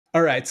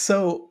right.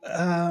 So,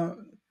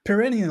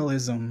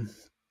 perennialism.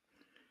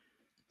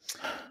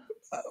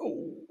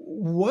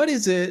 What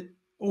is it?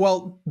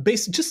 Well,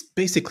 just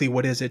basically,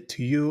 what is it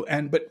to you?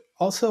 And but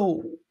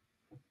also,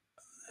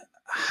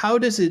 how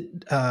does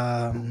it?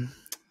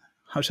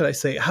 How should I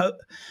say?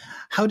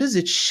 How does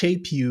it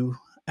shape you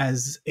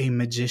as a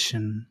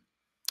magician?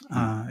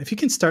 If you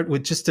can start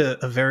with just a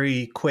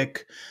very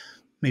quick,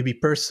 maybe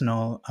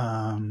personal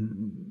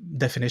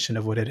definition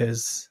of what it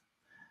is,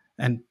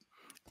 and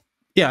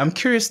yeah, I'm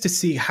curious to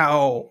see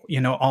how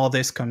all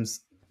this comes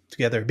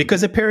together,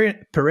 because a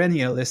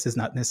perennialist is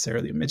not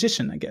necessarily a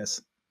magician, I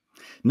guess.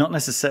 Not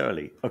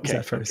necessarily. Is Okay.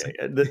 that fair to say?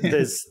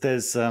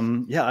 There's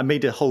yeah, I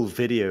made a whole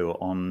video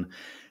on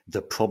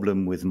the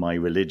problem with my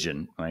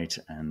religion, right?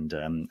 And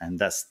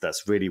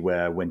that's really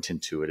where I went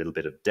into a little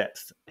bit of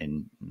depth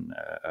in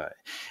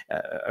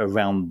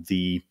around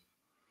the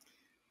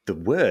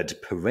word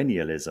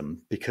perennialism,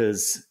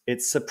 because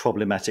it's a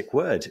problematic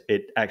word.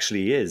 It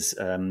actually is.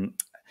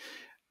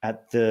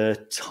 At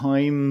the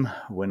time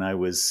when I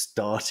was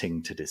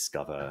starting to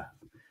discover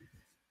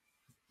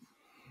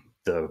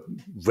the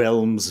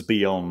realms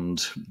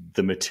beyond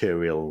the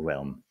material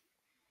realm,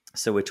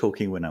 so we're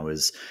talking when I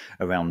was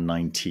around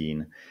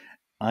 19,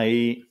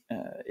 I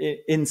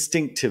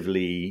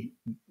instinctively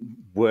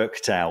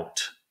worked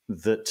out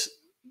that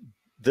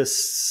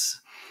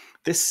this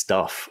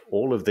stuff,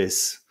 all of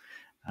this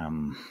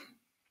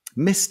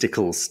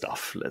mystical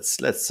stuff, let's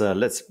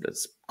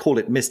call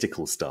it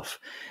mystical stuff,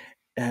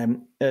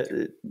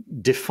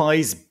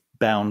 defies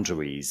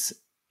boundaries.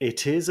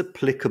 It is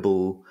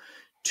applicable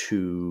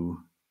to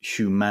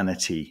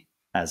humanity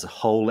as a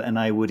whole, and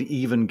I would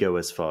even go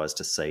as far as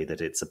to say that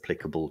it's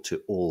applicable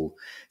to all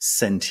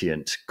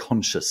sentient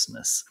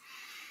consciousness.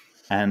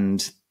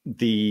 And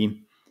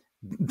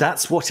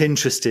that's what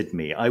interested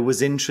me. I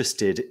was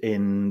interested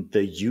in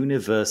the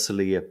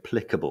universally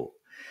applicable.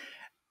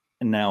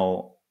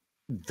 Now,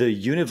 the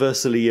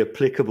universally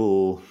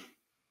applicable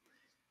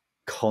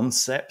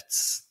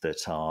concepts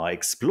that are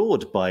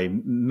explored by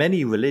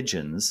many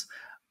religions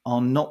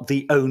are not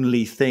the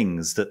only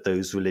things that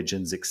those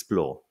religions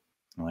explore,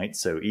 right?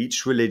 So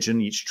each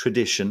religion, each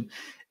tradition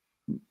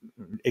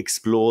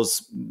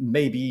explores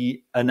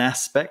maybe an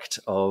aspect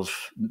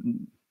of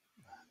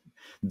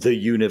the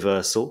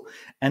universal,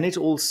 and it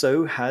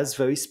also has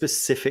very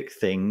specific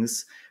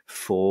things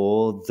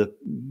for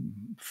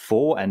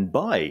and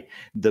by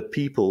the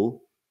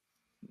people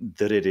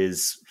that it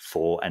is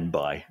for and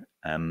by,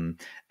 and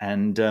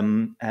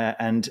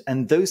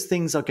those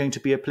things are going to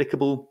be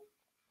applicable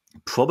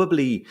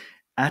probably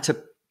at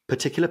a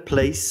particular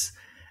place,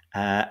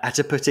 at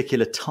a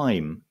particular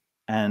time,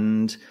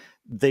 and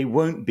they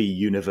won't be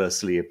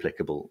universally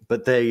applicable,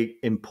 but they're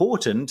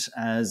important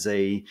as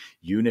a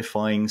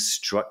unifying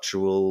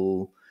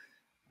structural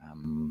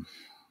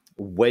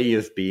way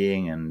of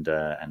being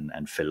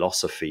and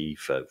philosophy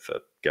for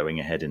going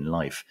ahead in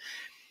life.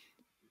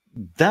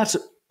 That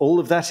all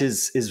of that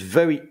is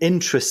very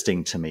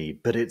interesting to me,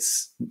 but it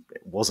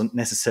wasn't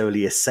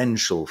necessarily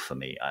essential for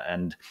me.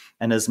 And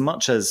as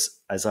much as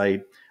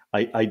I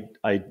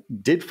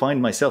did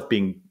find myself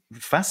being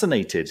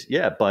fascinated,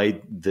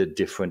 by the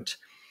different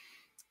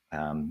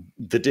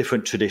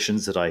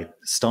traditions that I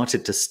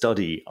started to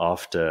study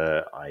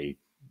after I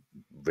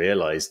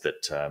realized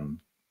that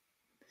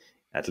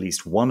at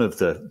least one of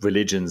the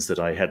religions that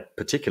I had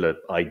particular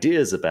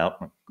ideas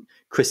about,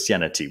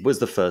 Christianity, was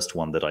the first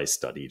one that I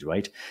studied,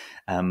 right?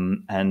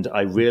 And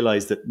I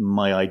realized that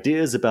my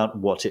ideas about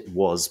what it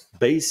was,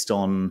 based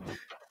on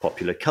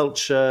popular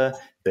culture,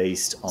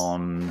 based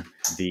on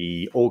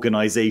the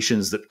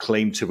organizations that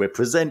claim to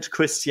represent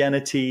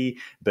Christianity,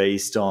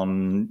 based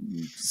on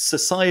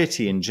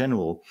society in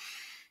general,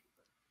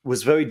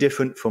 was very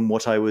different from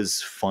what I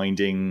was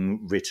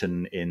finding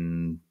written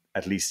in,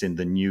 at least in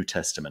the New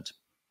Testament.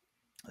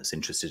 I was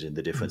interested in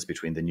the difference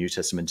between the New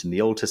Testament and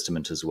the Old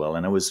Testament as well.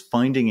 And I was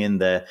finding in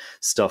there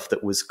stuff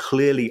that was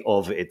clearly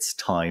of its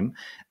time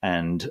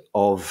and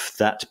of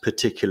that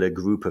particular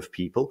group of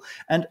people,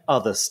 and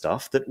other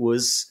stuff that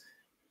was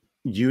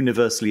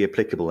universally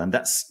applicable. And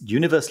that's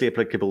universally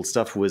applicable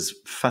stuff was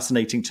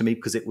fascinating to me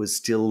because it was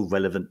still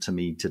relevant to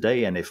me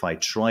today. And if I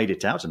tried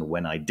it out, and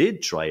when I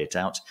did try it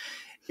out,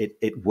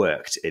 it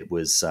worked. It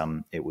was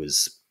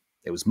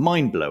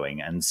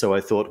mind-blowing. And so I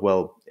thought,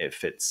 well,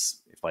 if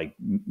I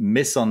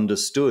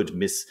misunderstood,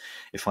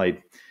 if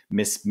I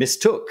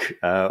mistook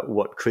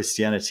what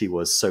Christianity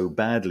was so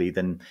badly,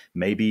 then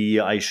maybe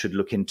I should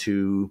look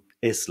into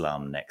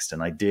Islam next.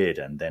 And I did.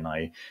 And then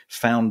I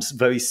found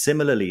very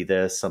similarly,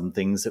 there are some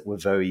things that were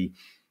very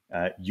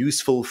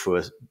useful for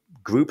a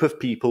group of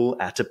people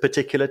at a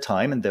particular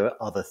time. And there are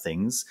other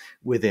things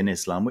within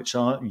Islam which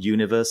are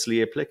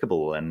universally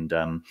applicable. And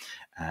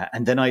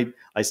then I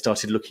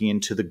started looking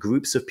into the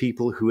groups of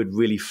people who had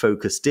really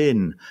focused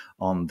in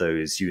on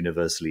those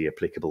universally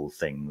applicable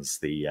things.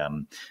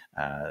 In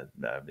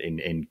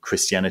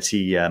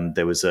Christianity,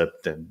 there was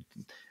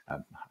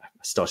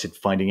started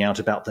finding out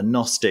about the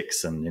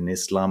Gnostics, and in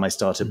Islam I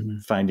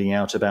started finding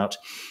out about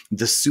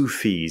the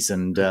Sufis,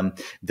 and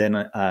then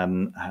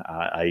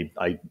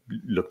I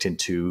looked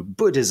into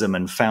Buddhism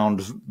and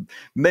found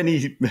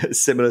many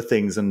similar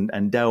things,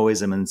 and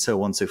Taoism and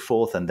so on and so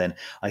forth. And then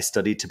I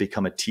studied to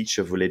become a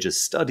teacher of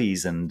religious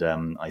studies, and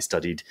I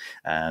studied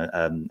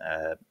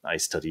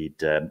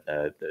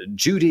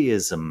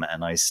Judaism,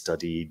 and I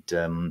studied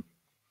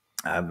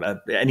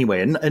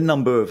anyway a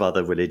number of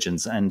other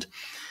religions. And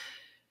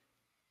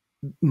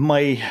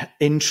my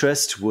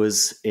interest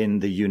was in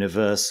the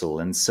universal,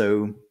 and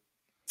so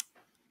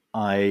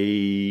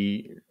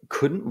I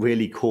couldn't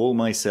really call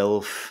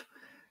myself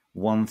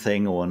one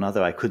thing or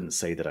another. I couldn't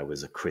say that I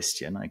was a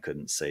Christian. I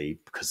couldn't say,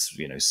 because,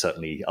 you know,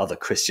 certainly other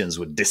Christians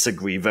would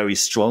disagree very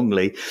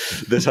strongly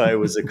that I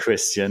was a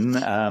Christian.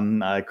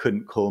 I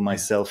couldn't call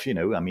myself, you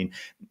know, I mean,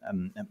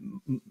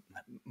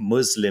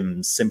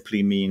 Muslim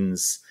simply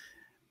means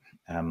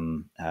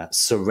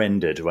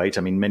surrendered, right?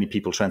 I mean, many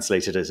people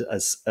translate it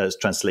as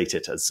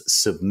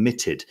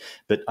submitted,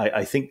 but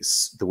I think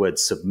the word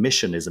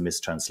submission is a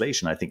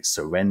mistranslation. I think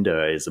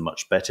surrender is a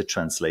much better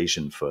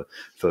translation for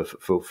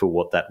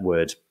what that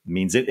word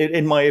means,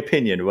 in my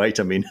opinion, right?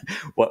 I mean,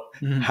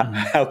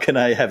 how can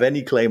I have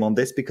any claim on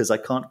this? Because I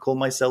can't call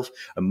myself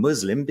a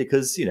Muslim,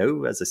 because, you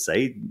know, as I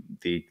say,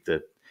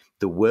 the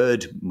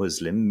word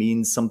Muslim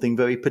means something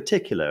very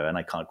particular, and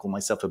I can't call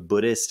myself a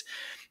Buddhist.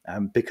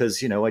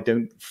 Because, you know, I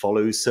don't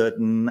follow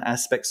certain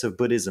aspects of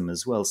Buddhism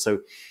as well.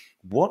 So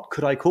what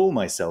could I call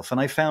myself? And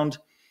I found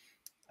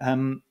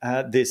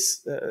I'd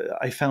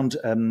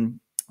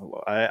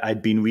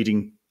been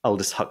reading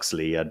Aldous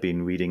Huxley. I'd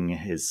been reading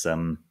his,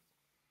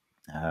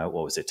 what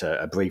was it,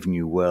 A Brave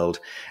New World.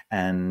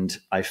 And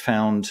I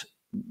found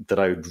that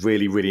I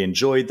really, really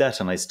enjoyed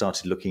that. And I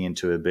started looking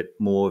into a bit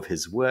more of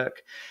his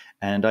work.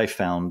 And I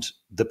found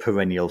The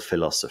Perennial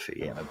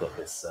Philosophy. And I've got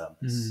this,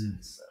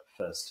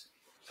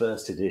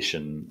 first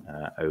edition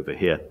over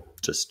here,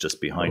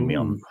 just behind me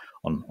on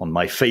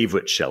my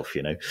favorite shelf,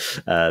 you know.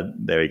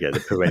 There we go, The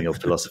Perennial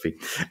Philosophy.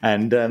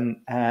 And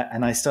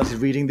I started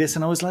reading this,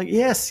 and I was like,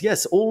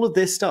 yes, all of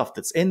this stuff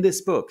that's in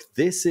this book,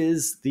 this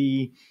is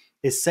the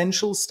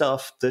essential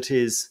stuff that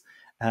is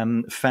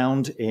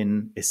found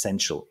in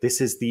Essential.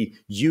 This is the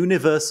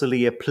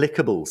universally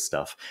applicable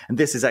stuff. And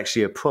this is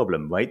actually a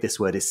problem, right? This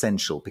word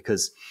essential,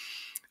 because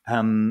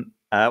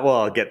well,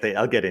 I'll get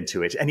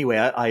into it. Anyway,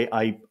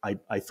 I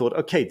thought,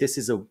 okay, this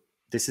is a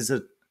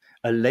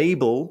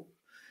label,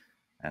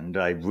 and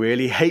I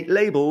really hate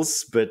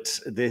labels, but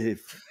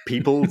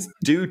people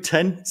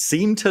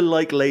seem to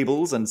like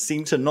labels and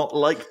seem to not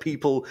like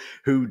people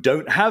who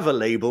don't have a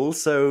label.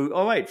 So,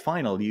 all right,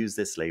 fine, I'll use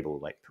this label,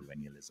 like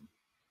perennialism,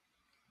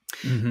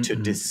 to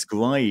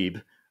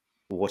describe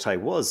what I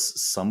was: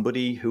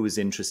 somebody who was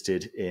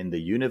interested in the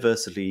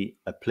universally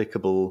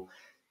applicable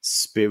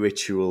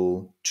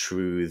spiritual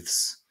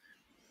truths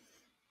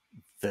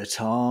that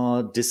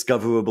are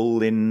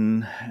discoverable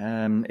in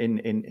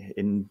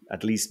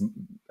at least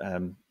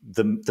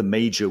the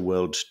major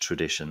world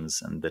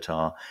traditions, and that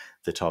are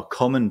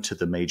common to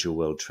the major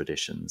world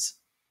traditions.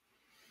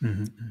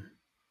 Then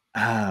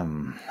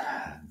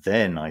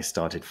I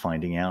started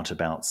finding out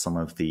about some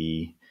of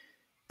the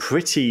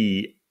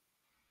pretty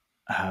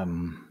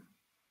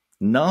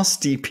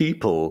nasty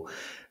people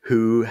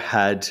who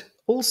had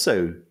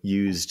also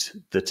used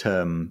the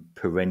term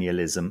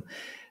perennialism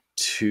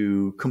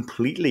to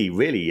completely,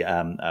 really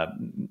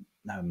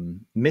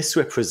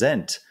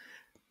misrepresent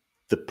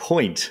the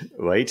point,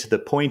 right? The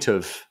point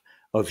of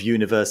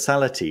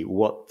universality.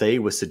 What they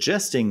were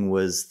suggesting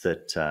was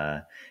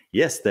that,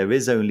 yes, there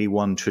is only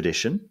one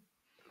tradition,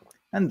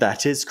 and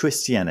that is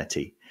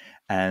Christianity.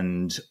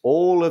 And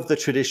all of the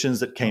traditions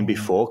that came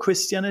before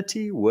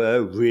Christianity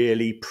were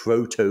really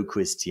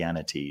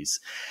proto-Christianities.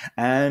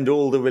 And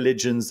all the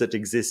religions that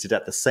existed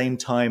at the same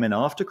time and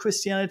after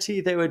Christianity,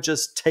 they were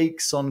just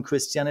takes on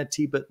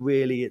Christianity, but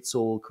really it's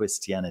all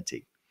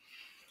Christianity.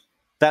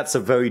 That's a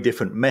very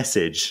different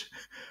message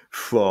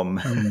from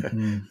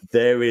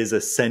there is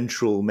a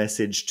central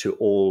message to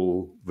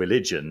all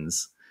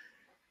religions.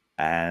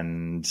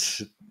 And,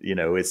 you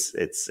know, it's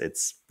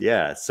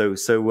yeah. So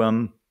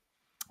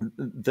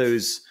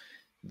those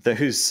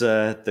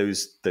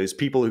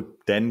people who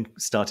then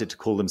started to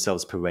call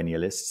themselves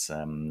perennialists,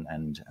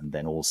 and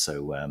then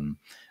also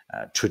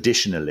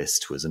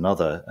traditionalist was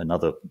another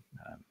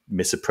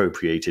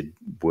misappropriated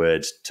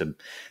word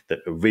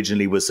that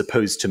originally was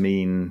supposed to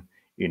mean,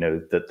 you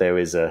know, that there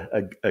is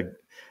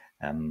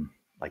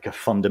like a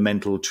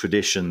fundamental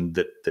tradition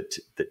that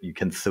you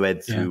can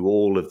thread through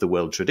all of the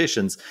world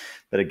traditions.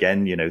 But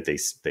again, you know,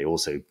 they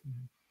also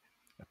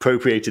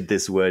appropriated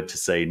this word to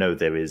say, no,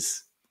 there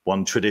is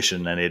one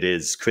tradition, and it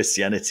is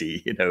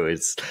Christianity. You know,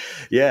 it's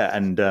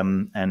and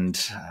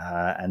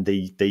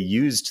they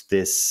used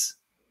this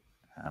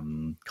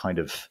kind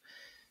of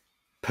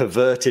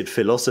perverted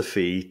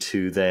philosophy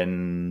to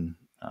then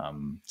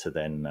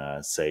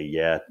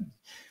say,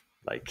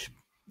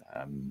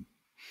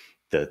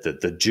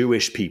 the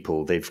Jewish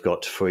people. They've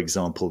got, for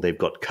example, they've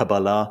got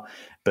Kabbalah,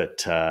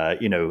 but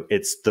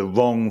it's the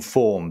wrong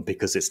form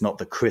because it's not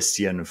the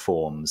Christian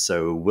form.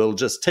 So we'll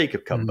just take a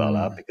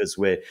Kabbalah because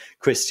we're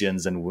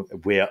Christians and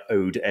we're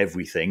owed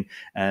everything,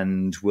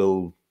 and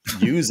we'll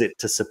use it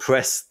to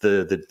suppress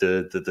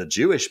the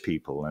Jewish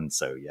people. And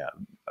so, yeah,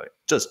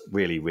 just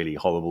really, really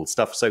horrible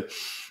stuff. So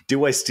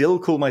do I still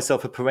call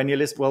myself a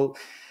perennialist? Well,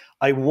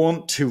 I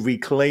want to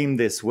reclaim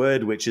this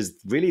word, which is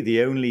really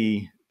the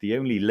only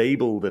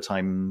label that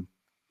I'm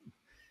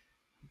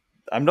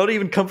not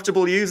even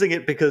comfortable using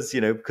it because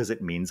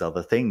it means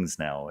other things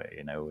now.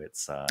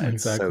 It's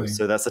Exactly.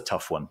 so that's a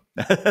tough one.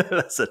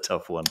 That's a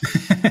tough one.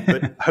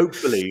 But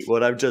hopefully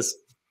what I've just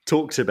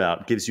talked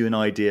about gives you an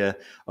idea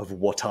of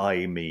what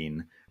I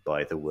mean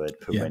by the word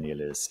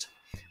perennialist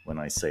when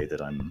I say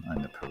that I'm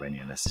a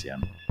perennialist. Yeah,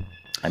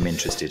 I'm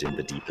interested in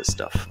the deeper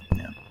stuff.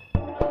 Yeah.